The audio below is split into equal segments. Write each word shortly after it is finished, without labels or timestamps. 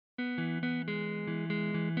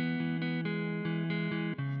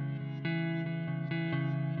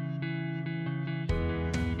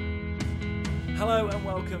Hello and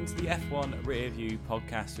welcome to the F1 Rearview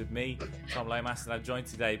podcast with me, Tom Lomas, and I'm joined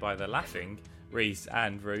today by the laughing Reese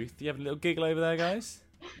and Ruth. Do you have a little giggle over there, guys?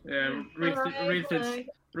 Yeah,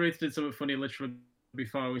 Ruth did something funny literally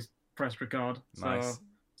before we pressed record. Nice. So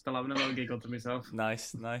still having a little giggle to myself.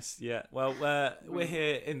 Nice, yeah. Well, we're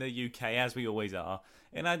here in the UK, as we always are,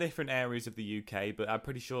 in our different areas of the UK, but I'm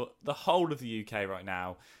pretty sure the whole of the UK right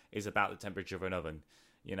now is about the temperature of an oven.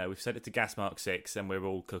 You know, we've set it to gas mark 6 and we're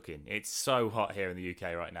all cooking. It's so hot here in the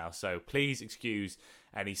UK right now. So please excuse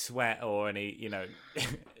any sweat or any,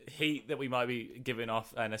 heat that we might be giving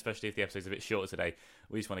off. And especially if the episode's a bit shorter today,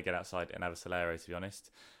 we just want to get outside and have a Solero, to be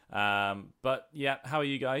honest. But yeah, how are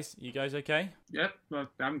you guys? You guys okay? Yep, well,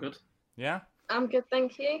 I'm good. Yeah? I'm good,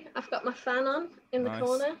 thank you. I've got my fan on in the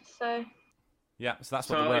corner, so... Yeah, so that's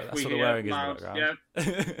what the wearing is in the background.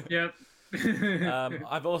 Yep.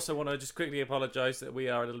 I've also want to just quickly apologise that we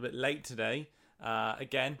are a little bit late today.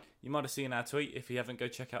 Again, you might have seen our tweet. If you haven't, go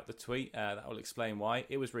check out the tweet. That will explain why.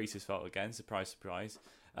 It was Reese's fault again. Surprise, surprise.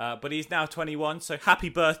 But he's now 21, so happy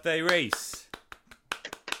birthday, Reese.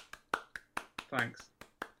 Thanks.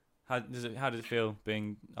 How does it feel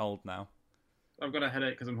being old now? I've got a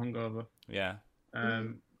headache because I'm hungover. Yeah.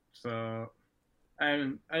 So,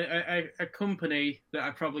 a company that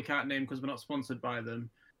I probably can't name because we're not sponsored by them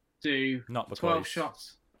do 12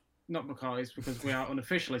 shots. Not because we are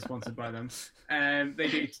unofficially sponsored by them. They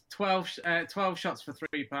do 12 shots for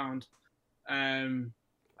 £3. And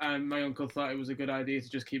my uncle thought it was a good idea to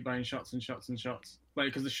just keep buying shots and shots and shots. Like,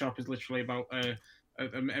 because the shop is literally about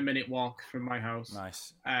a minute walk from my house.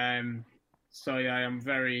 Nice. So yeah, I am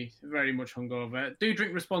very, very much hungover. Do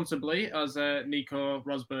drink responsibly, as Nico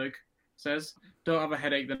Rosberg says. Don't have a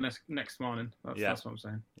headache the next morning. That's what I'm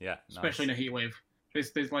saying. Yeah. Especially in a heat wave.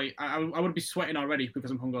 There's like I would be sweating already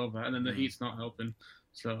because I'm hungover, and then the heat's not helping.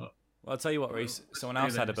 So, well, I'll tell you what, Reese. Someone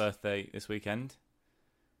else had a birthday this weekend.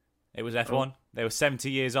 It was F1. Oh. They were 70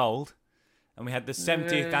 years old, and we had the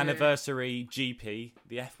 70th anniversary GP,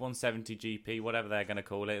 the F1 70 GP, whatever they're going to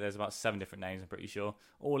call it. There's about 7 different names, I'm pretty sure,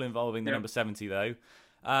 all involving the number 70 though.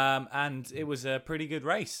 And it was a pretty good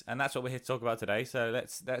race, and that's what we're here to talk about today. So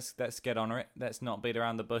let's get on it. Let's not beat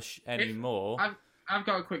around the bush anymore. I've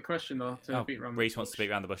got a quick question though to beat around. Reese wants to beat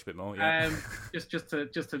around the bush a bit more. Yeah. just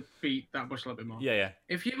to beat that bush a little bit more. Yeah.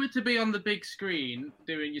 If you were to be on the big screen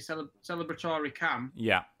doing your celebratory cam,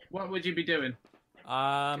 what would you be doing?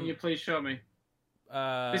 Can you please show me?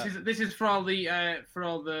 This is for all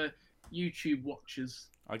the YouTube watchers.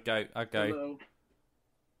 I'd go. Hello.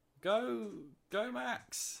 Go,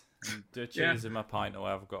 Max. Do a cheers in my pint, or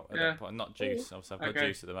I've got not juice. Obviously, I've got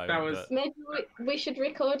juice at the moment. Maybe we should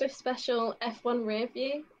record a special F1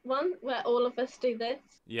 Rearview one where all of us do this.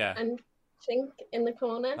 Yeah. And think in the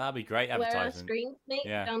corner. That'd be great advertising. Where our screens meet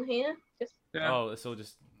down here. Oh, it's all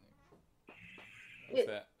just.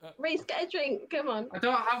 Reese, get a drink. Come on. I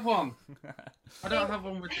don't have one. I don't have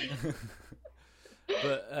one with me.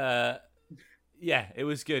 But yeah, it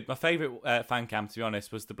was good. My favourite fan cam, to be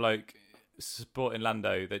honest, was the bloke supporting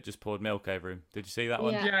Lando that just poured milk over him. Did you see that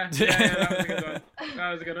one? Yeah, that was a good one.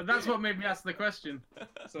 That was a good one. That's what made me ask the question.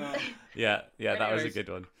 So yeah, that was a good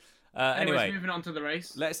one. Anyway, moving on to the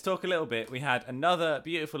race. Let's talk a little bit. We had another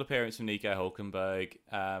beautiful appearance from Nico Hülkenberg.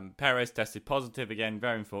 Perez tested positive again,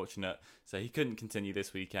 very unfortunate. So he couldn't continue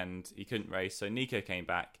this weekend. He couldn't race. So Nico came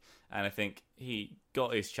back, and I think he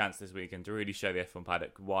got his chance this weekend to really show the F1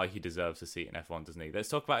 paddock why he deserves a seat in F1, doesn't he? Let's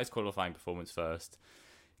talk about his qualifying performance first.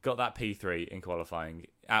 Got that P3 in qualifying,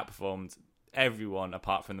 outperformed everyone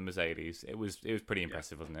apart from the Mercedes. It was pretty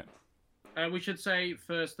impressive, wasn't it? We should say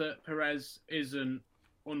first that Perez isn't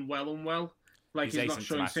unwell. Like he's not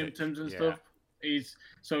showing symptoms and stuff. He's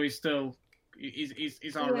still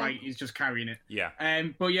all right. He's just carrying it. Yeah.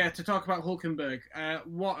 But yeah, to talk about Hülkenberg,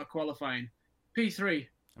 what a qualifying P3.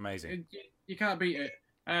 Amazing. You can't beat it.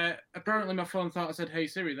 Apparently my phone thought I said "Hey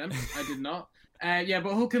Siri" then. I did not. But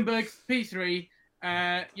Hülkenberg P3.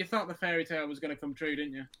 You thought the fairy tale was going to come true,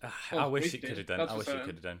 didn't you? I wish it could have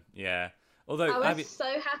done. Yeah. Although I was so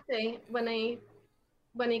happy when he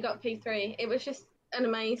got P3. It was just an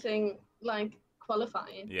amazing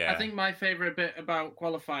qualifying. Yeah. I think my favourite bit about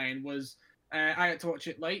qualifying was I had to watch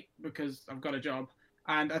it late because I've got a job,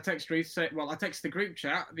 and I text Reese. I text the group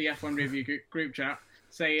chat, the F1 Rearview group chat,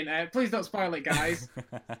 saying, "Please don't spoil it, guys.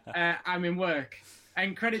 I'm in work."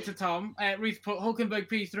 And credit to Tom, Reese put Hülkenberg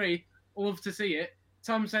P3. Love to see it.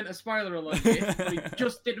 Tom sent a spoiler alert, but he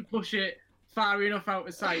just didn't push it far enough out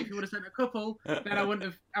of sight. If he would have sent a couple, then I wouldn't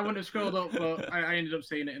have scrolled up, but I ended up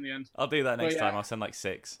seeing it in the end. I'll do that next time. I'll send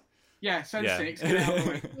 6. Yeah, send 6. Get it out of the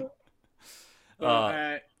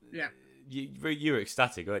way. You were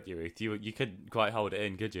ecstatic, weren't you, Ruth? You couldn't quite hold it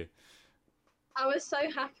in, could you? I was so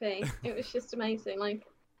happy. It was just amazing. Like,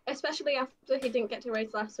 especially after he didn't get to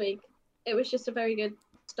race last week, it was just a very good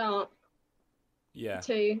start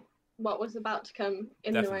to what was about to come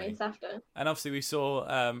in the race after. And obviously we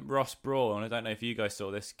saw Ross Brawn, I don't know if you guys saw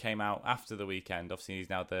this, came out after the weekend. Obviously he's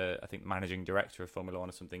now I think managing director of Formula One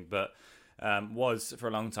or something, but was for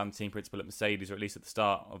a long time team principal at Mercedes, or at least at the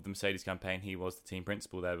start of the Mercedes campaign he was the team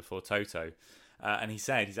principal there before Toto. And he's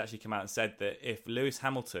actually come out and said that if Lewis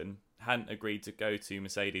Hamilton hadn't agreed to go to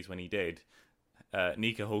Mercedes when he did,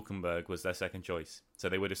 Nico Hülkenberg was their second choice. So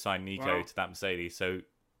they would have signed Nico to that Mercedes. So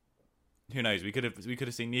who knows? We could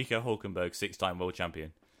have seen Nico Hülkenberg, 6-time world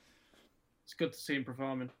champion. It's good to see him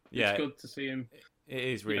performing. Yeah, it's good to see him. It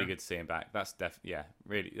is really good to see him back. That's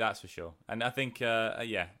really, that's for sure. And I think,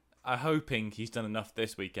 I'm hoping he's done enough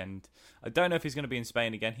this weekend. I don't know if he's going to be in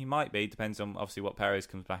Spain again. He might be. Depends on obviously what Perez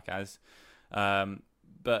comes back as.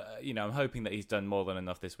 But I'm hoping that he's done more than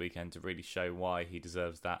enough this weekend to really show why he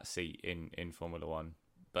deserves that seat in Formula One.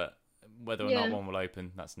 But whether or not one will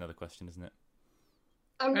open, that's another question, isn't it?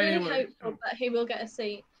 I'm really hopeful that he will get a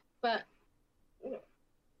seat, but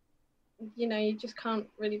you just can't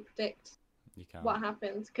really predict what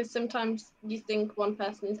happens, because sometimes you think one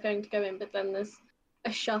person is going to go in, but then there's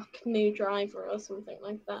a shock new driver or something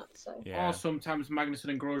like that. So or sometimes Magnussen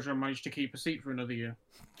and Grosjean manage to keep a seat for another year.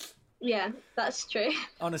 Yeah, that's true.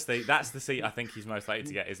 Honestly, that's the seat I think he's most likely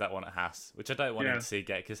to get, is that one at Haas, which I don't want him to see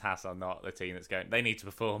get, because Haas are not the team that's going. They need to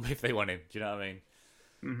perform if they want him. Do you know what I mean?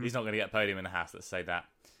 Mm-hmm. He's not going to get a podium in the Haas, let's say that.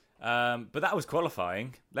 But that was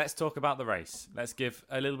qualifying. Let's talk about the race. Let's give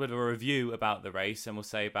a little bit of a review about the race, and we'll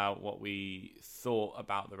say about what we thought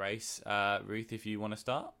about the race. Ruth, if you want to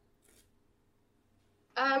start.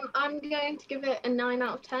 I'm going to give it a 9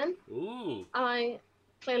 out of 10. Ooh. I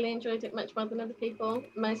clearly enjoyed it much more than other people,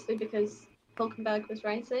 mostly because Hülkenberg was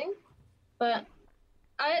racing. But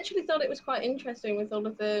I actually thought it was quite interesting with all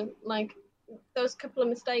of the, those couple of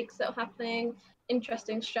mistakes that were happening,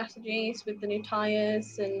 interesting strategies with the new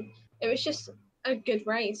tyres, and it was just a good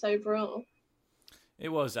race overall. It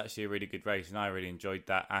was actually a really good race, and I really enjoyed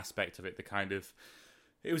that aspect of it.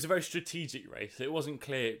 It was a very strategic race. It wasn't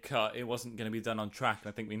clear cut. It wasn't going to be done on track, and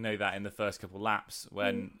I think we know that in the first couple of laps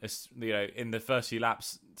when, in the first few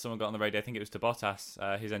laps, someone got on the radio, I think it was to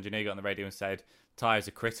Bottas, his engineer got on the radio and said, tyres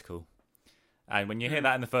are critical. And when you hear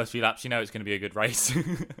that in the first few laps, you know it's going to be a good race.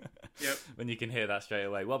 Yep. When you can hear that straight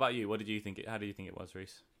away. What about you? How do you think it was,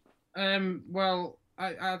 Reese? Well,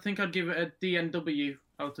 I think I'd give it a DNW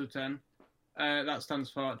out of 10. That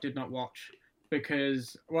stands for did not watch.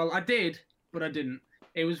 Because, well, I did, but I didn't.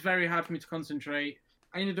 It was very hard for me to concentrate.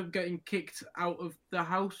 I ended up getting kicked out of the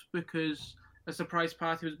house because a surprise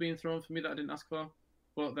party was being thrown for me that I didn't ask for.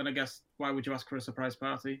 But then I guess, why would you ask for a surprise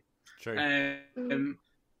party? True.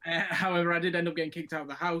 However, I did end up getting kicked out of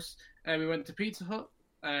the house. We went to Pizza Hut.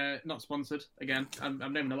 Not sponsored. Again, I'm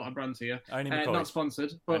naming a lot of brands here. Not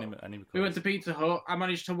sponsored, but we went to Pizza Hut. I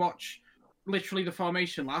managed to watch literally the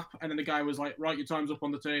formation lap, and then the guy was like, right, your time's up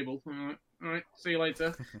on the table. All right, see you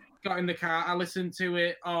later. Got in the car. I listened to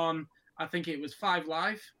it on, I think it was 5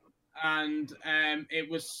 Live, and it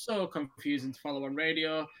was so confusing to follow on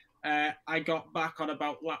radio. I got back on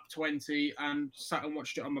about lap 20 and sat and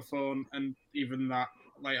watched it on my phone, and even that,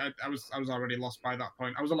 I was already lost by that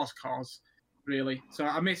point. I was a lost cause, really. So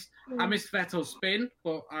I missed Vettel's spin,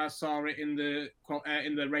 but I saw it in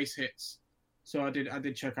the race hits. So I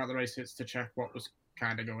did check out the race hits to check what was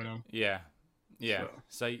kind of going on. Yeah.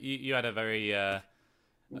 So you had a very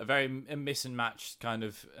miss and match kind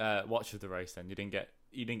of watch of the race. Then you didn't get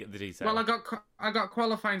the detail. Well, I got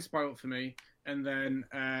qualifying spoiled for me, and then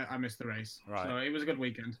I missed the race. Right. So it was a good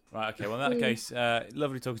weekend. Right. Okay. Well, in that case,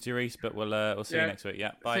 lovely talking to you, Reese. But we'll see you next week.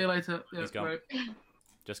 Yeah. Bye. See you later. Yeah, he's gone. Bye.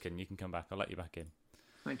 Just kidding. You can come back. I'll let you back in.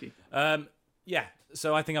 Thank you. Yeah,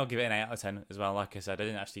 so I think I'll give it an 8 out of 10 as well. Like I said, I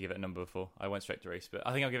didn't actually give it a number before. I went straight to Reese, but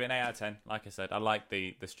I think I'll give it an 8 out of 10. Like I said, I like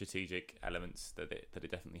the strategic elements that it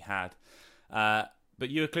definitely had. But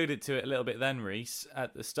you alluded to it a little bit then, Reese.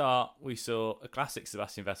 At the start, we saw a classic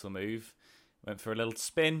Sebastian Vettel move. Went for a little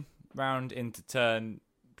spin round into turn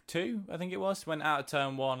 2, I think it was. Went out of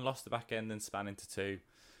turn 1, lost the back end, then span into 2.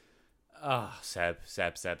 Ah, Seb.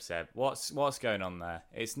 What's going on there?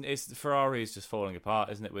 It's Ferrari is just falling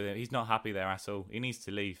apart, isn't it? With him, he's not happy there at all. He needs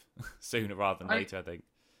to leave sooner rather than later, I think.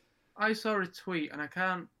 I saw a tweet and I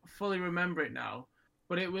can't fully remember it now,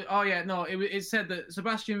 but it was it said that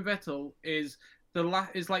Sebastian Vettel is the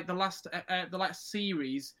last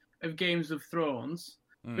series of Games of Thrones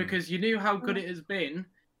because you knew how good it has been,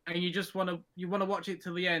 and you just want to watch it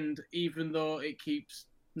till the end, even though it keeps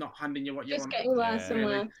not handing you what you want. Just getting worse and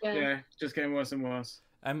worse. Yeah, just getting worse and worse.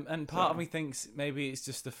 And part of me thinks maybe it's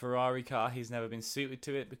just the Ferrari car. He's never been suited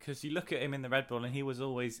to it, because you look at him in the Red Bull and he was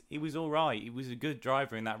all right. He was a good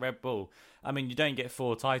driver in that Red Bull. I mean, you don't get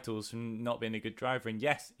 4 titles from not being a good driver. And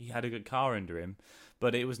yes, he had a good car under him,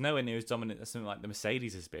 but it was nowhere near as dominant as something like the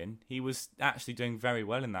Mercedes has been. He was actually doing very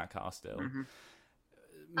well in that car still. Mm-hmm.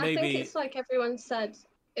 I think it's like everyone said,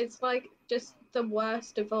 it's like just the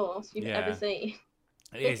worst divorce you've ever seen.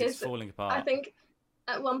 It is. It's falling apart. I think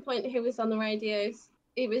at one point he was on the radios.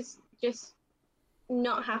 He was just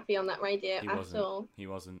not happy on that radio at all. He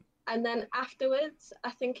wasn't. And then afterwards,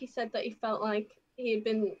 I think he said that he felt like he had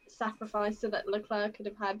been sacrificed so that Leclerc could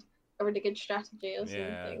have had a really good strategy or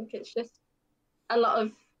something. It's just a lot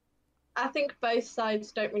of... I think both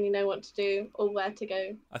sides don't really know what to do or where to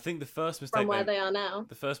go. I think the first mistake from where they are now.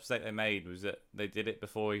 The first mistake they made was that they did it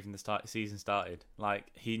before even the season started.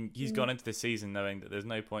 Like he's gone into this season knowing that there's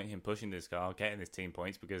no point in him pushing this car, getting this team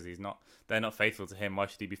points, because they're not faithful to him. Why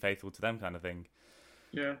should he be faithful to them, kind of thing?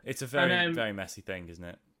 Yeah, it's a very very messy thing, isn't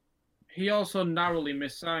it? He also narrowly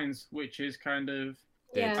missed Sainz, which is kind of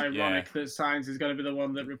ironic that Sainz is going to be the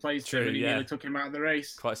one that replaced him, and he nearly took him out of the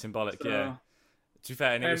race. Quite symbolic, yeah. To be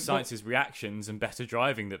fair, and it was Sainz's reactions and better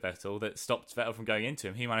driving that stopped Vettel from going into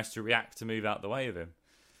him. He managed to react to move out the way of him.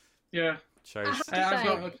 Yeah. I have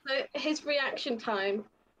to say, his reaction time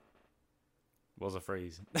was a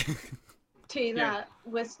freeze. to that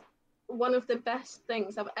was one of the best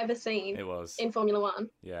things I've ever seen. It was. In Formula One.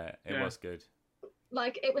 Yeah, it was good.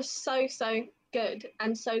 Like, it was so good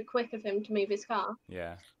and so quick of him to move his car.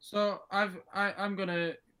 Yeah. So I'm going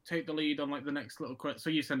to take the lead on like the next little quiz. So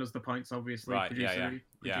you send us the points, obviously, right, producer.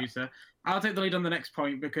 Yeah. I'll take the lead on the next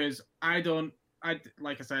point because I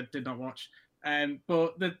like I said, did not watch.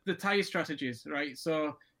 But the tyre strategies, right?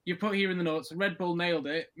 So you put here in the notes, Red Bull nailed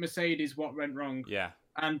it. Mercedes, what went wrong? Yeah.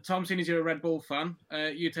 And Tom, seeing as you're a Red Bull fan,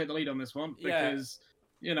 you take the lead on this one because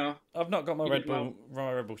you know I've not got my Red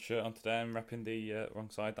Bull shirt on today. I'm repping the wrong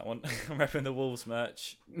side. That one. I'm repping the Wolves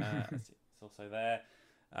merch. It's also there.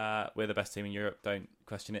 We're the best team in Europe. Don't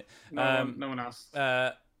question it. No one else.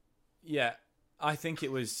 Yeah, I think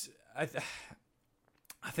it was.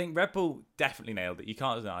 I think Red Bull definitely nailed it. You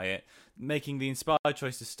can't deny it. Making the inspired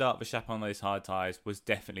choice to start Verstappen on those hard tyres was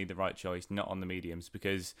definitely the right choice, not on the mediums,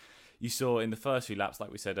 because you saw in the first few laps,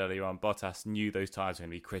 like we said earlier on, Bottas knew those tyres were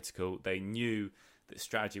going to be critical. They knew that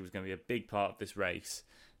strategy was going to be a big part of this race,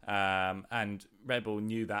 and Red Bull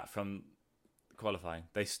knew that from qualifying.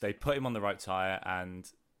 They put him on the right tyre, and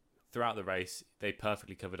throughout the race, they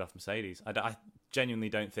perfectly covered off Mercedes. I genuinely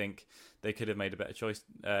don't think they could have made a better choice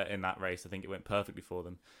in that race. I think it went perfectly for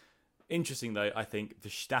them. Interesting, though, I think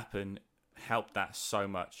Verstappen helped that so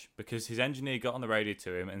much because his engineer got on the radio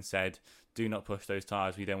to him and said, "Do not push those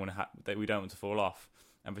tyres. We don't want to fall off."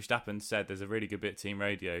 And Verstappen said, "There's a really good bit of team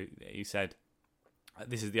radio." He said,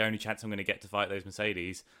 "This is the only chance I'm going to get to fight those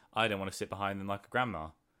Mercedes. I don't want to sit behind them like a grandma."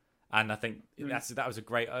 And I think that was a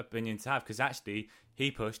great opinion to have because actually he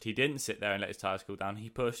pushed. He didn't sit there and let his tyres cool down. He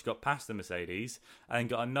pushed, got past the Mercedes, and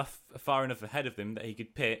got far enough ahead of them that he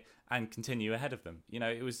could pit and continue ahead of them. You know,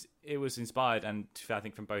 it was inspired, and I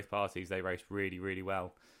think from both parties they raced really, really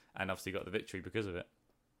well, and obviously got the victory because of it.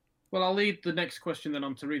 Well, I'll lead the next question then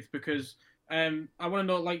on to Ruth because I want to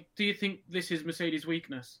know, like, do you think this is Mercedes'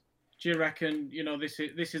 weakness? Do you reckon this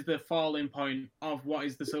is the falling point of what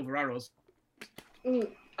is the Silver Arrows?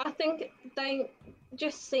 I think they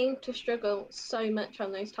just seemed to struggle so much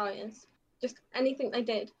on those tyres. Just anything they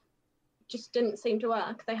did just didn't seem to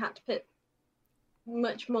work. They had to pit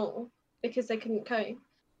much more because they couldn't cope.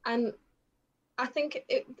 And I think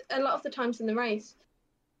a lot of the times in the race,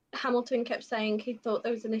 Hamilton kept saying he thought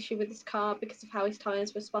there was an issue with his car because of how his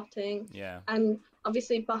tyres were spotting. Yeah. And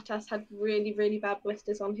obviously Bottas had really, really bad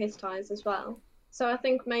blisters on his tyres as well. So I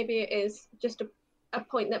think maybe it is just a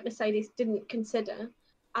point that Mercedes didn't consider.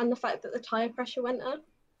 And the fact that the tyre pressure went up.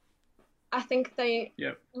 I think they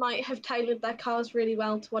might have tailored their cars really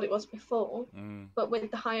well to what it was before, but with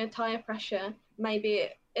the higher tyre pressure, maybe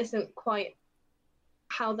it isn't quite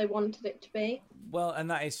how they wanted it to be. Well, and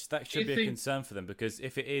that should be a concern for them because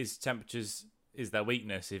if it is temperatures is their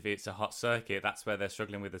weakness, if it's a hot circuit, that's where they're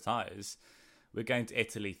struggling with the tyres. We're going to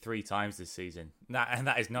Italy 3 times this season, and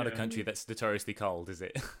that is not a country that's notoriously cold, is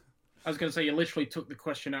it? I was going to say, you literally took the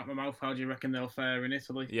question out of my mouth. How do you reckon they'll fare in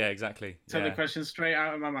Italy? Yeah, exactly. Took the question straight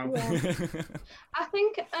out of my mouth. Yeah. I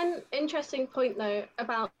think an interesting point, though,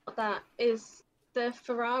 about that is the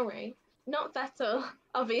Ferrari. Not Vettel,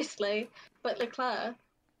 obviously, but Leclerc.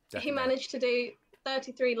 Definitely. He managed to do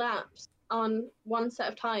 33 laps on one set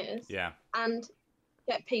of tyres and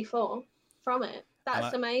get P4 from it.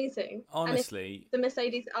 That's amazing. Honestly. And if the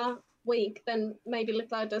Mercedes are weak, then maybe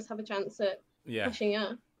Leclerc does have a chance at pushing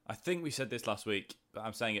up. I think we said this last week, but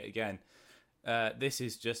I'm saying it again. This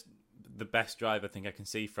is just the best drive I think I can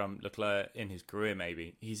see from Leclerc in his career.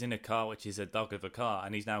 Maybe he's in a car which is a dog of a car,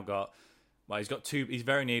 and he's now got. Well, he's got two. He's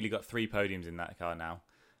very nearly got 3 podiums in that car now,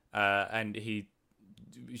 and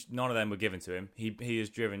none of them were given to him. He has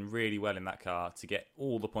driven really well in that car to get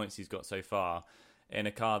all the points he's got so far in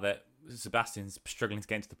a car that Sebastian's struggling to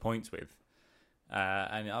get into the points with.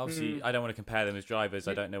 And obviously, I don't want to compare them as drivers.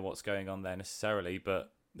 I don't know what's going on there necessarily,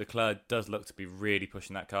 but Leclerc does look to be really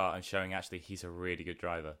pushing that car and showing actually he's a really good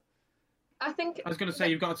driver. I was going to say,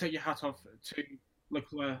 you've got to take your hat off to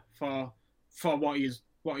Leclerc for what he's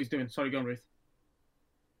doing. Sorry, go on, Ruth.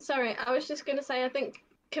 Sorry, I was just going to say, I think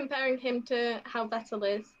comparing him to how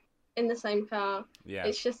Vettel is in the same car,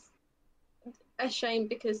 it's just a shame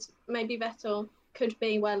because maybe Vettel could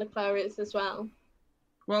be where Leclerc is as well.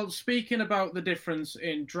 Well, speaking about the difference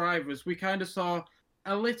in drivers, we kind of saw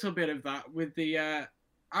a little bit of that with the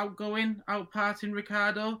out-partying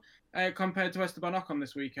Ricciardo compared to Esteban Ocon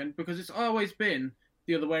this weekend, because it's always been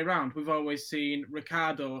the other way around. We've always seen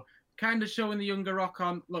Ricciardo kind of showing the younger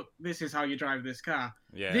Ocon, look, this is how you drive this car.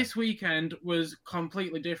 Yeah. This weekend was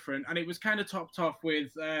completely different, and it was kind of topped off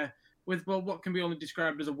with what can be only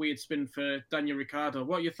described as a weird spin for Daniel Ricciardo.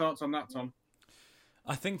 What are your thoughts on that, Tom?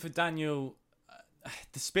 I think for Daniel,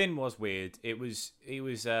 the spin was weird. It was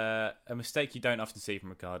a mistake you don't often see from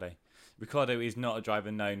Ricciardo. Ricciardo is not a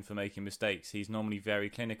driver known for making mistakes. He's normally very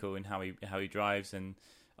clinical in how he drives, and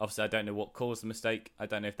obviously I don't know what caused the mistake. I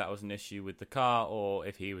don't know if that was an issue with the car or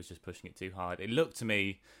if he was just pushing it too hard. It looked to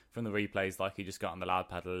me from the replays like he just got on the loud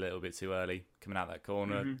pedal a little bit too early coming out that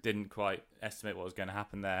corner. Didn't quite estimate what was going to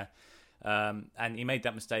happen there. And he made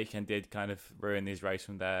that mistake and did kind of ruin his race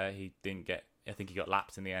from there. I think he got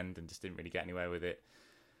lapped in the end and just didn't really get anywhere with it.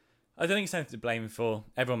 I don't think it's anything to blame him for.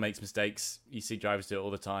 Everyone makes mistakes. You see drivers do it all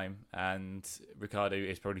the time, and Ricciardo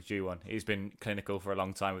is probably due one. He's been clinical for a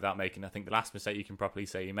long time without making. I think the last mistake you can properly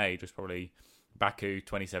say he made was probably Baku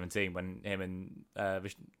 2017 when him and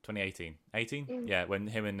 2018, when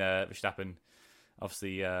him and Verstappen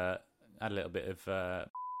obviously had a little bit of.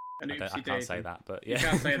 I can't say that, but yeah, you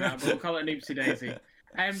can't say that, but we'll call it an oopsie daisy.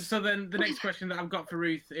 So then the next question that I've got for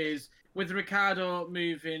Ruth is, with Ricciardo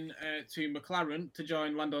moving to McLaren to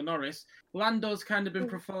join Lando Norris, Lando's kind of been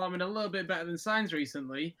performing a little bit better than Sainz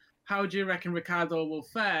recently. How do you reckon Ricciardo will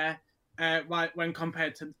fare when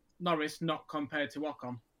compared to Norris, not compared to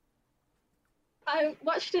Ocon? I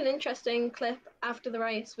watched an interesting clip after the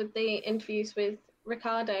race with the interviews with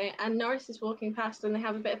Ricciardo, and Norris is walking past and they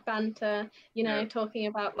have a bit of banter, talking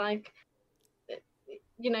about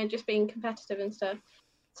just being competitive and stuff.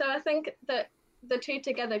 So I think that the two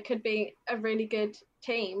together could be a really good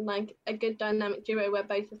team, like a good dynamic duo where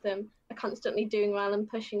both of them are constantly doing well and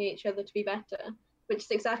pushing each other to be better, which is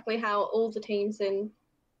exactly how all the teams in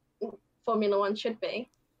Formula One should be.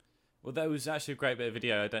 Well, that was actually a great bit of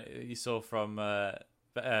video you saw from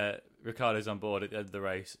Ricciardo's on board at the end of the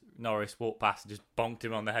race. Norris walked past and just bonked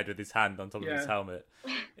him on the head with his hand on top of his helmet.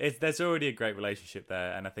 There's already a great relationship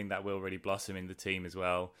there, and I think that will really blossom in the team as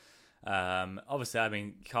well. Obviously, I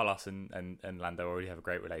mean, Carlos and Lando already have a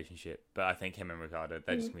great relationship, but I think him and Ricciardo,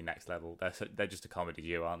 they're just going to be next level. They're just a comedy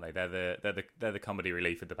duo, aren't they? They're the comedy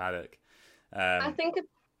relief of the paddock. I think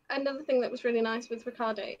another thing that was really nice with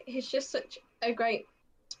Ricciardo, he's just such a great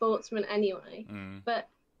sportsman anyway. But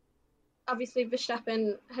obviously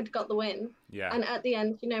Verstappen had got the win. Yeah. And at the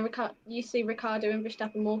end, you see Ricciardo and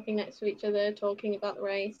Verstappen walking next to each other, talking about the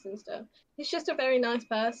race and stuff. He's just a very nice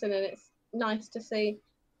person, and it's nice to see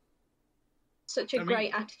such a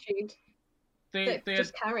great attitude that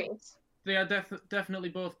just carries. They are definitely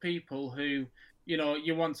both people who,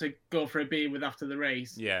 you want to go for a beer with after the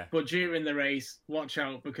race. Yeah. But during the race, watch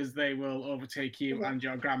out because they will overtake you and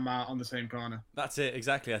your grandma on the same corner. That's it,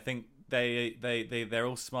 exactly. I think they're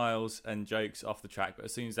all smiles and jokes off the track, but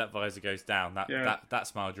as soon as that visor goes down, that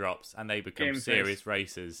smile drops and they become serious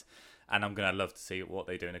racers. And I'm going to love to see what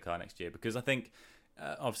they do in a car next year, because I think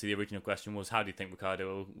obviously the original question was, how do you think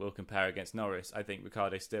Ricciardo will compare against Norris? I think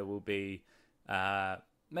Ricciardo still will be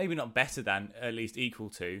maybe not better than, at least equal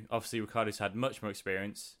to. Obviously Ricciardo's had much more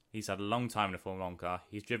experience. He's had a long time in a Formula 1 car.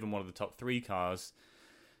 He's driven one of the top 3 cars.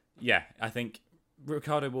 Yeah, I think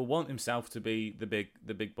Ricciardo will want himself to be the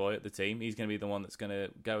big boy at the team. He's going to be the one that's going to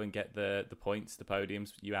go and get the points, the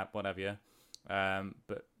podiums, whatever.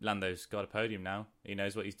 But Lando's got a podium now. He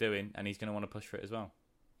knows what he's doing, and he's going to want to push for it as well.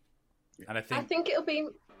 And I think it'll be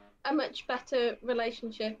a much better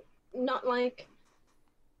relationship, not like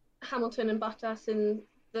Hamilton and Bottas in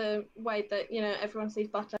the way that everyone sees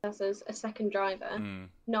Bottas as a second driver,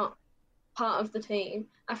 not part of the team.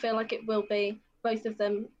 I feel like it will be both of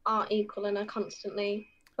them are equal and are constantly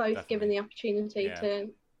both given the opportunity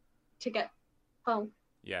to get pole.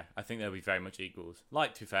 Yeah, I think they'll be very much equals.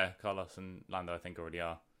 Like, to be fair, Carlos and Lando, I think, already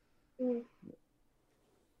are.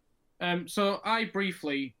 So I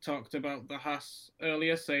briefly talked about the Haas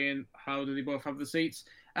earlier, saying how do they both have the seats,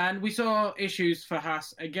 and we saw issues for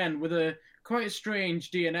Haas again with a quite a strange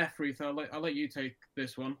DNF. Ruth, I'll let you take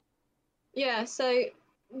this one. Yeah, so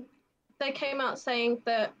they came out saying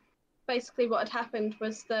that basically what had happened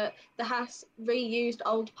was that the Haas reused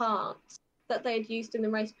old parts that they had used in the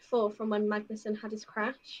race before from when Magnussen had his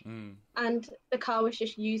crash, and the car was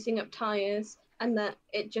just using up tyres, and that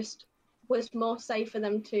it just was more safe for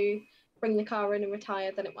them to bring the car in and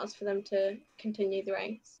retire than it was for them to continue the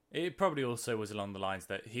race. It probably also was along the lines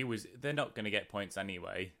that they're not going to get points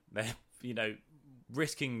anyway. They're,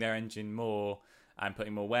 risking their engine more and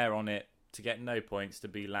putting more wear on it to get no points to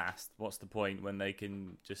be last. What's the point when they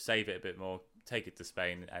can just save it a bit more, take it to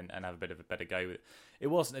Spain and have a bit of a better go with it? It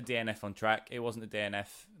wasn't a DNF on track. It wasn't a DNF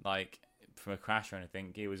from a crash or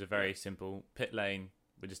anything. It was a very simple pit lane.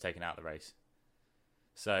 We're just taking out the race.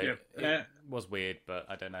 So it was weird, but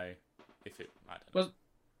I don't know if it... I don't know. Well,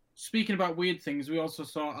 speaking about weird things, we also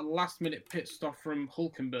saw a last-minute pit stop from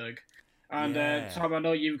Hulkenberg. And Tom, I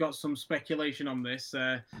know you've got some speculation on this.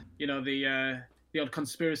 The odd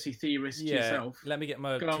conspiracy theorist yourself. Let me get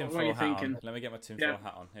my tinfoil hat on. Let me get my tinfoil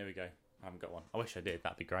hat on. Here we go. I haven't got one. I wish I did.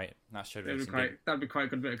 That'd be great. That'd be quite a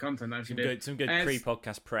good bit of content if you did. Some good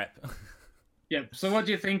pre-podcast prep. Yeah. So what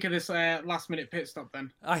do you think of this last-minute pit stop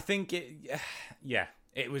then? I think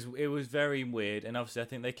it was very weird, and obviously I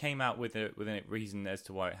think they came out with a reason as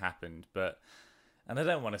to why it happened. And I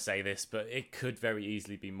don't want to say this, but it could very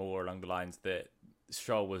easily be more along the lines that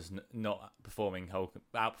Stroll was not outperforming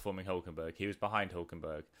Hulkenberg. He was behind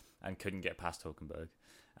Hulkenberg and couldn't get past Hulkenberg.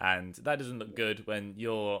 And that doesn't look good when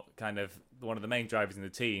you're kind of one of the main drivers in the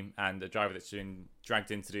team and a driver that's been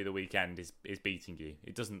dragged in to do the weekend is beating you.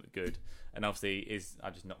 It doesn't look good. And obviously,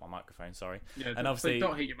 I just knocked my microphone, sorry. Yeah, and obviously,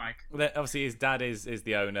 don't hit your mic. Obviously, his dad is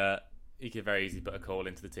the owner. He could very easily put a call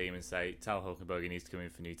into the team and say, tell Hulkenberg he needs to come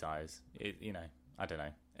in for new tyres. I don't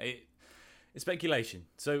know. It's speculation.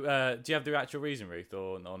 So, do you have the actual reason, Ruth,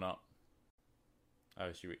 or not? Oh,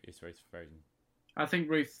 it's frozen. I think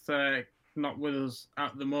Ruth's not with us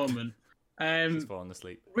at the moment. She's fallen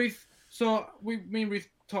asleep. Ruth, so me and Ruth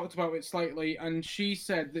talked about it slightly, and she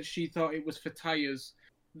said that she thought it was for tyres.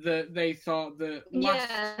 That they thought that last...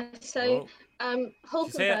 Yeah, so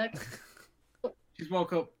Hulkenberg... She's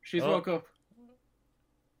woke up. Woke up.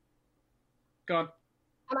 Go on.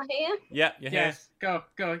 Am I here? Yeah, you're here. Yes, go.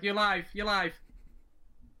 You're live.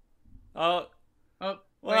 Oh.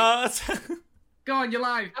 What? Go on, you're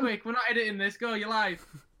live. Quick, we're not editing this. Go, you're live.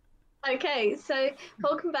 Okay, so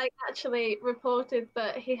Hulkenberg actually reported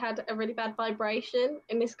that he had a really bad vibration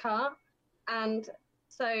in his car, and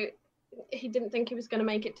so he didn't think he was going to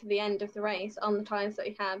make it to the end of the race on the tyres that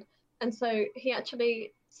he had. And so he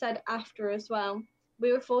actually said after as well,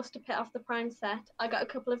 we were forced to pit off the prime set. I got a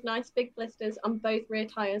couple of nice big blisters on both rear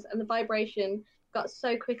tyres, and the vibration got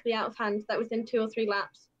so quickly out of hand that within 2 or 3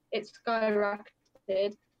 laps, it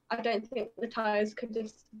skyrocketed. I don't think the tyres could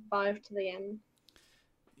have survived to the end.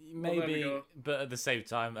 Maybe, but at the same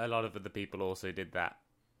time, a lot of other people also did that.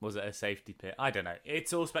 Was it a safety pit? I don't know.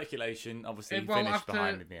 It's all speculation. Obviously, he finished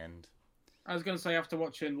behind in the end. I was going to say, after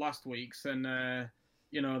watching last week's and the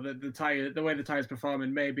way the tyres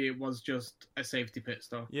performing, maybe it was just a safety pit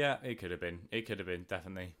stop. Yeah, it could have been.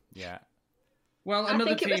 Definitely. Yeah. Well,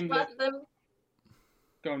 another team that... them...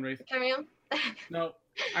 Go on, Ruth. Carry on. No,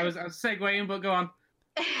 I was segueing, but go on.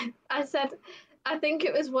 I said, I think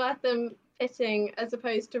it was worth them pitting as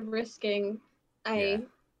opposed to risking a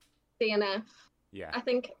DNF. Yeah. I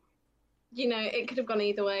think, it could have gone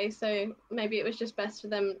either way, so maybe it was just best for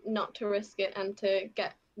them not to risk it and to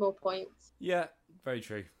get more points. Yeah, very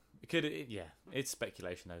true. It's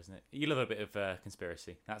speculation though, isn't it? You love a bit of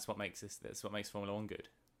conspiracy. That's what makes Formula 1 good.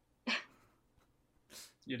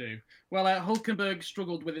 You do. Well, Hulkenberg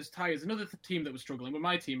struggled with his tyres. Another team that was struggling with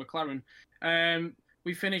my team, McLaren.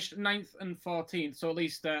 We finished 9th and 14th, so at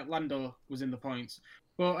least Lando was in the points.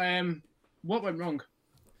 But what went wrong?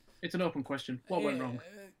 It's an open question. What went wrong?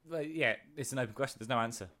 It's an open question. There's no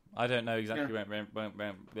answer. I don't know exactly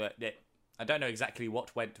I don't know exactly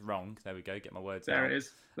what went wrong. There we go. Get my words out. There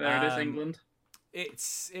it is, England.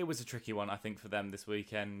 It was a tricky one, I think, for them this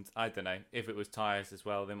weekend. I don't know. If it was tyres as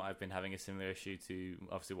well, they might have been having a similar issue to,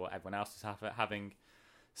 obviously, what everyone else was having.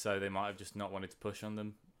 So they might have just not wanted to push on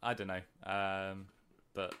them. I don't know.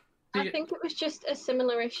 But I think it was just a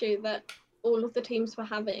similar issue that all of the teams were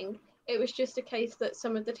having, It was just a case that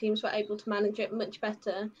some of the teams were able to manage it much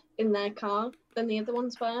better in their car than the other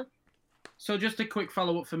ones were. So just a quick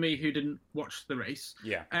follow-up for me who didn't watch the race.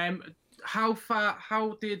 Yeah. How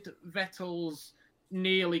did Vettel's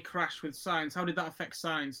nearly crash with Sainz? How did that affect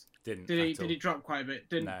Sainz? Did he drop quite a bit?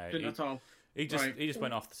 Didn't at all. He just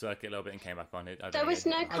went off the circuit a little bit and came back on it. There was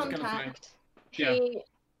no contact. He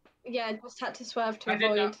just had to swerve to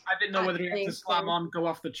avoid. I didn't know whether he had to slam on, go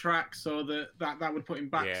off the track, so that would put him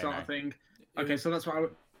back, of thing. Okay, so that's what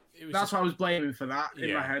I was blaming for that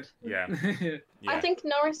in my head. Yeah. I think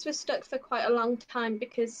Norris was stuck for quite a long time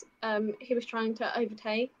because he was trying to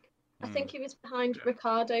overtake. I think he was behind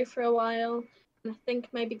Ricciardo for a while, and I think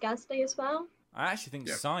maybe Gasly as well. I actually think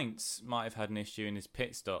Sainz might have had an issue in his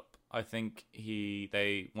pit stop. I think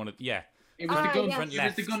they wanted. It was the gun front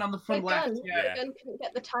left. It was the gun on the front left. The gun couldn't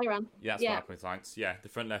get the tyre on. Yeah, that's what happened with Sainz. Yeah, the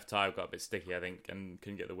front left tyre got a bit sticky, I think, and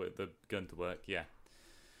couldn't get the gun to work. Yeah.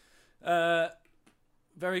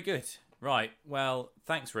 Very good. Right. Well,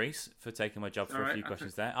 thanks, Reese, for taking my job for a few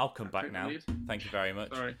questions there. I'll come back now. Thank you very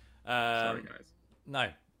much. Sorry, guys. No,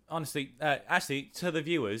 honestly, actually, to the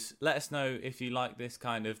viewers, let us know if you like this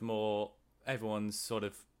kind of more. Everyone's sort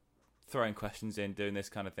of throwing questions in, doing this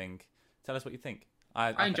kind of thing. Tell us what you think.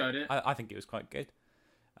 I enjoyed it. I think it was quite good.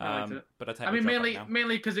 I liked it. But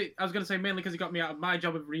mainly because it got me out of my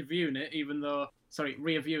job of reviewing it,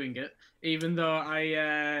 reviewing it, even though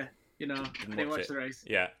I didn't watch the race.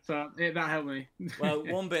 Yeah. So that helped me. Well,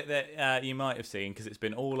 one bit that you might have seen, because it's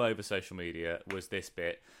been all over social media, was this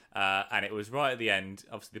bit. And it was right at the end.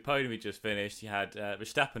 Obviously, the podium had just finished. You had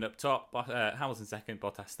Verstappen up top, Hamilton second,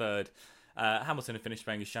 Bottas third. Hamilton had finished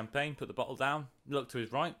spraying his champagne, put the bottle down, looked to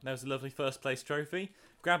his right. There was a lovely first place trophy.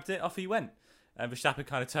 Grabbed it, off he went. And Verstappen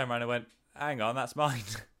kind of turned around and went, "Hang on, that's mine."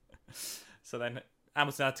 So then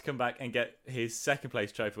Hamilton had to come back and get his second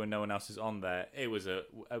place trophy when no one else was on there. It was a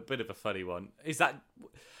bit of a funny one. Is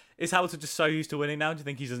Hamilton just so used to winning now? Do you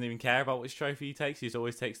think he doesn't even care about which trophy he takes? He just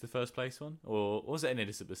always takes the first place one? Or was it an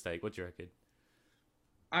innocent mistake? What do you reckon?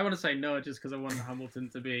 I want to say no, just because I want Hamilton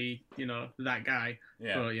to be, that guy.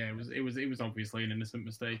 Yeah. But yeah, it was obviously an innocent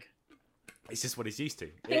mistake. It's just what he's used to.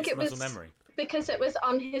 I think it was muscle memory. Because it was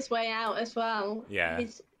on his way out as well. Yeah.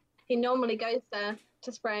 He normally goes there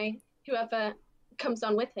to spray whoever comes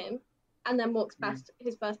on with him, and then walks past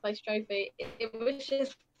his first place trophy. It was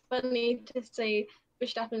just funny to see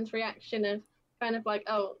Verstappen's reaction of kind of like,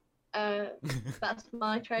 that's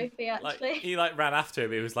my trophy actually. He ran after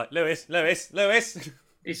him. He was like, Lewis.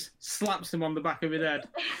 He slaps him on the back of his head.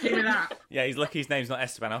 Give me that. Yeah, he's lucky his name's not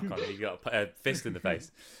Esteban Ocon. He got a fist in the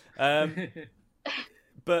face.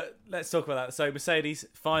 But let's talk about that. So Mercedes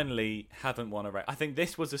finally haven't won a race. I think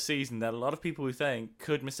this was a season that a lot of people were saying,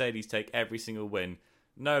 could Mercedes take every single win?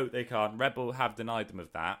 No, they can't. Red Bull have denied them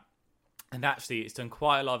of that. And actually, it's done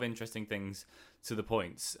quite a lot of interesting things to the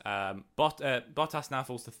points. Bottas now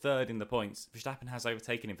falls to third in the points. Verstappen has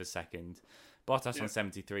overtaken him for second. Bottas on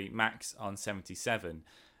 73, Max on 77.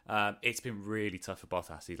 It's been really tough for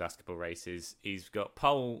Bottas these last couple of races. He's got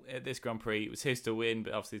pole at this Grand Prix. It was his to win,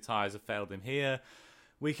 but obviously the tyres have failed him here.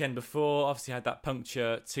 Weekend before, obviously had that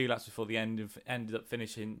puncture 2 laps before the end, ended up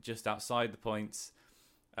finishing just outside the points.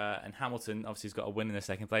 And Hamilton obviously has got a win in the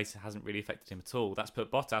second place. It hasn't really affected him at all. That's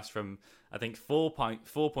put Bottas from, I think, 4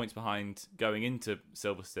 points behind going into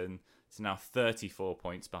Silverstone to now 34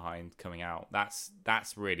 points behind coming out. That's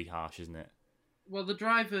really harsh, isn't it? Well, the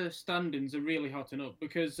driver standings are really hotting up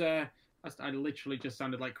because I literally just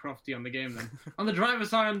sounded like Crofty on the game then. On the driver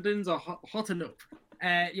standings are hotting up.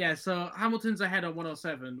 So Hamilton's ahead on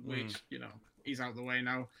 107, which, he's out the way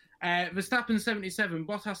now. Verstappen 77,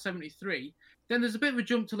 Bottas 73. Then there's a bit of a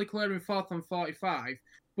jump to Leclerc in fourth on 45.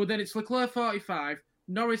 But then it's Leclerc 45,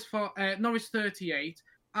 Norris 38,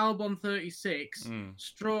 Albon 36,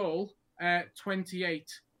 Stroll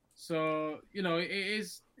 28. So,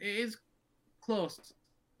 it is close.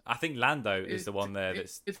 I think Lando is the one there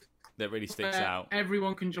that really sticks out.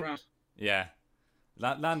 Everyone can jump around. Yeah.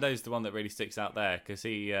 Lando's the one that really sticks out there because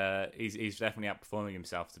he's definitely outperforming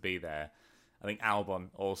himself to be there. I think Albon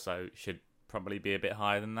also should probably be a bit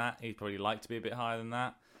higher than that. He'd probably like to be a bit higher than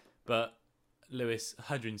that. But Lewis,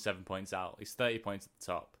 107 points out. He's 30 points at the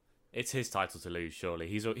top. It's his title to lose, surely.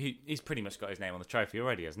 He's pretty much got his name on the trophy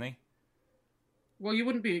already, hasn't he? Well, you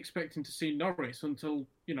wouldn't be expecting to see Norris until,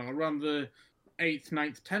 around the 8th,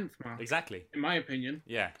 9th, 10th mark. Exactly. In my opinion.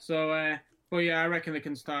 Yeah. So, but yeah, I reckon they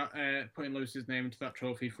can start putting Lewis's name into that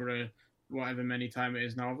trophy for whatever many time it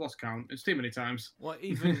is now. I've lost count. It's too many times. Well,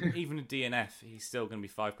 even a DNF, he's still going to be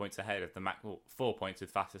 5 points ahead of the 4 points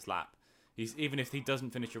with fastest lap. Even if he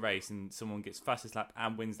doesn't finish a race and someone gets fastest lap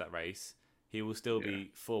and wins that race, he will still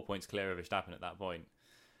be 4 points clear of Verstappen at that point.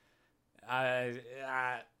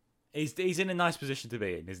 He's in a nice position to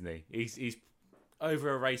be in, isn't he? He's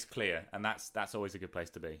over a race clear, and that's always a good place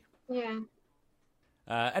to be. Yeah.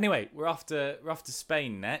 Anyway, we're off to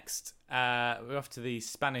Spain next. We're off to the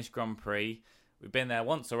Spanish Grand Prix. We've been there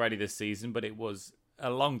once already this season, but it was a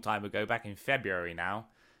long time ago, back in February now.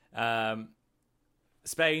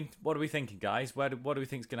 Spain, what are we thinking, guys? What do we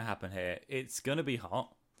think is going to happen here? It's going to be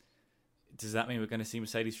hot. Does that mean we're going to see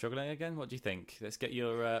Mercedes struggling again? What do you think? Let's get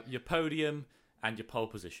your podium and your pole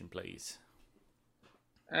position, please.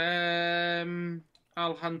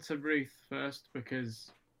 I'll hand to Ruth first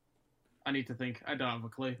because I need to think. I don't have a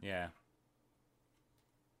clue. Yeah.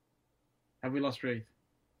 Have we lost Ruth?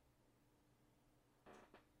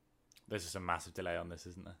 There's just a massive delay on this,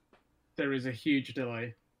 isn't there? There is a huge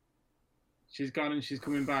delay. She's gone and she's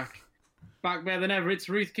coming back. Back better than ever. It's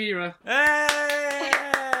Ruth Kira.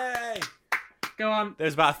 Hey! Go on.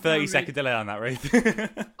 There's about a 30-second delay on that, Ruth.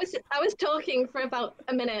 I was talking for about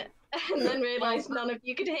a minute and then realised none of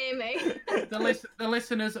you could hear me. The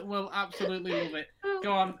listeners will absolutely love it.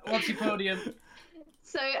 Go on. What's your podium?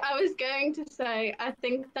 So I was going to say, I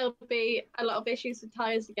think there'll be a lot of issues with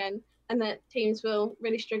tyres again, and that teams will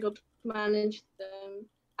really struggle to manage them.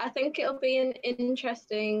 I think it'll be an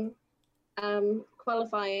interesting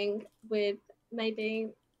qualifying with maybe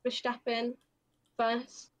Verstappen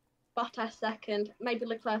first, Bottas second, maybe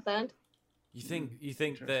Leclerc third. You think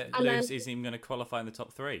that And Lewis then- isn't even going to qualify in the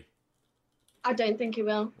top 3? I don't think he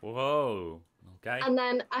will. Whoa. Okay. And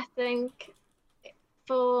then I think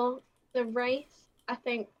for the race, I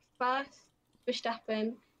think first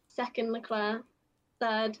Verstappen, second Leclerc,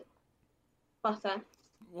 third Bottas.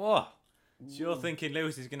 Whoa. So you're thinking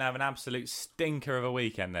Lewis is going to have an absolute stinker of a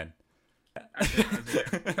weekend then?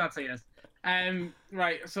 That's a yes.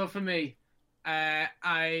 Right. So for me, I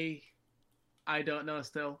don't know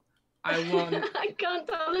still. I want. I can't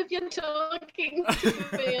tell if you're talking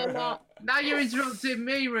to me or not. Now you're interrupting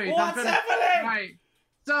me, Ruth. What's happening? Right.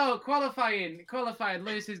 So qualifying.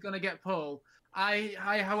 Lewis is going to get pole. I,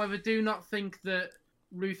 however, do not think that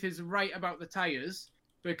Ruth is right about the tyres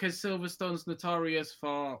because Silverstone's notorious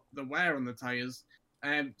for the wear on the tyres.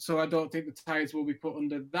 So I don't think the tyres will be put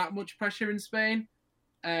under that much pressure in Spain.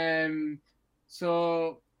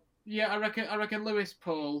 So yeah, I reckon Lewis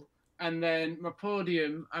pole, and then my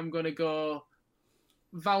podium, I'm gonna go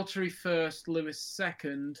Valtteri first, Lewis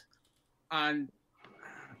second, and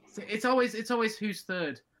it's always who's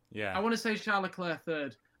third. Yeah. I want to say Charles Leclerc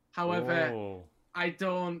third. However, Whoa. I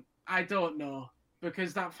don't know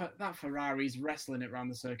because that Ferrari's wrestling it around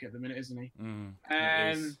the circuit at the minute, isn't he?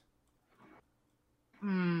 It is.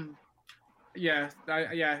 Yeah.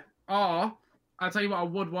 Or I'll tell you what I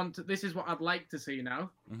would want to. This is what I'd like to see now.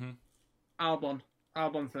 Albon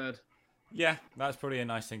third. Yeah, that's probably a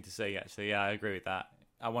nice thing to see, actually. Yeah, I agree with that.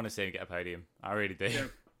 I want to see him get a podium. I really do. Yeah.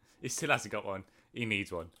 He still hasn't got one. He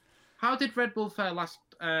needs one. How did Red Bull fare last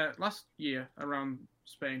year around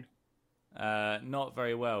Spain? Not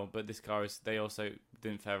very well, but this car they also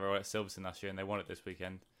didn't fare very well at Silverstone last year, and they won it this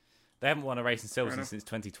weekend. They haven't won a race in Silverstone since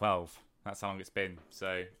 2012. That's how long it's been.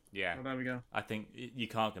 So, yeah. Well, there we go. I think you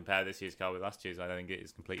can't compare this year's car with last year's. I think it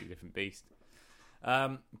is a completely different beast.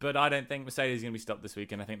 But I don't think Mercedes is going to be stopped this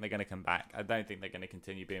weekend. I think they're going to come back. I don't think they're going to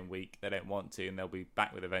continue being weak. They don't want to, and they'll be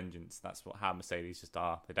back with a vengeance. That's how Mercedes just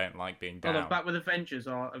are. They don't like being down. Well, back with Avengers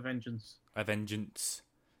or a Vengeance? A vengeance.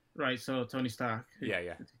 Right, so Tony Stark.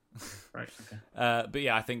 Yeah. Right, okay. But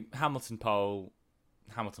yeah, I think Hamilton pole,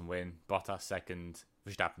 Hamilton win, Bottas second,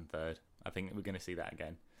 Verstappen third. I think we're going to see that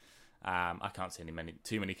again. I can't see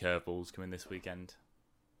too many curveballs coming this weekend.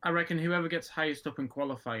 I reckon whoever gets highest up in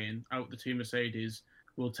qualifying out the two Mercedes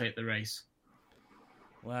will take the race.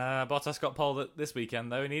 Well, Bottas got pole this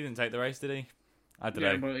weekend though, and he didn't take the race, did he? I don't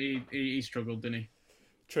know. But he struggled, didn't he?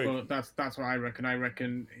 True. But that's what I reckon. I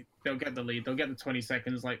reckon they'll get the lead. They'll get the 20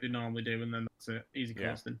 seconds like they normally do, and then that's it. Easy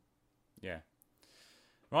coasting. Yeah.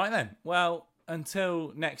 Right then. Well,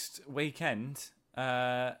 until next weekend,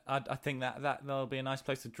 I think that there'll be a nice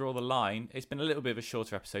place to draw the line. It's been a little bit of a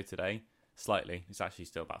shorter episode today. Slightly. It's actually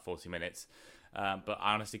still about 40 minutes. But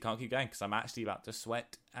I honestly can't keep going because I'm actually about to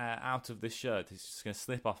sweat out of this shirt. It's just going to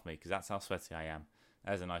slip off me because that's how sweaty I am.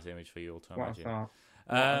 There's a nice image for you all to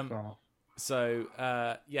imagine. So,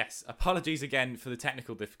 yes, apologies again for the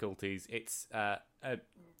technical difficulties. It's a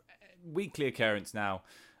weekly occurrence now.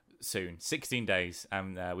 Soon, 16 days,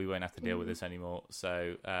 and we won't have to deal with this anymore.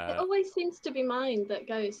 So it always seems to be mine that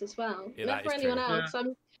goes as well. Yeah, Never anyone else.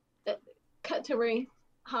 I'm cut to Ruth,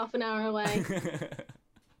 half an hour away.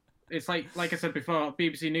 It's like I said before,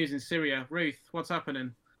 BBC News in Syria. Ruth, what's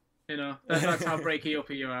happening? You know, that's how breaky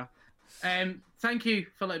up you are. Thank you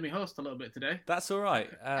for letting me host a little bit today. That's all right.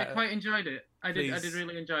 I quite enjoyed it. I did please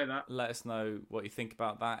really enjoy that. Let us know what you think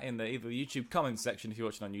about that in either the YouTube comments section if you're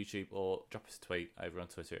watching on YouTube, or drop us a tweet over on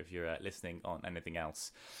Twitter if you're listening on anything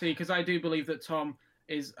else. See, because I do believe that Tom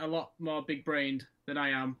is a lot more big-brained than I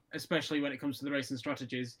am, especially when it comes to the racing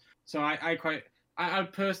strategies. So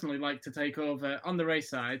I'd personally like to take over on the race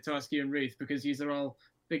side to ask you and Ruth, because these are all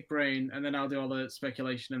big brain, and then I'll do all the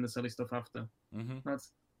speculation and the silly stuff after. Mm-hmm.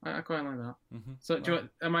 I quite like that. Mm-hmm. So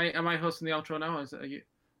am I hosting the outro now? Or is it, are you?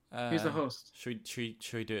 Who's the host? Should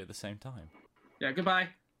we do it at the same time? Yeah. Goodbye.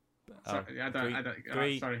 Oh, Sorry, I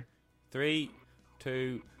don't. Sorry. 3,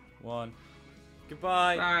 2, 1.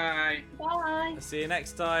 Goodbye. Bye. Bye. See you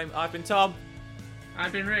next time. I've been Tom.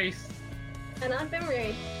 I've been Reese. And I've been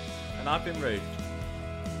Ruth. And I've been Ruth.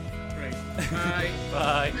 Great. Bye.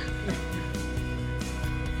 Bye.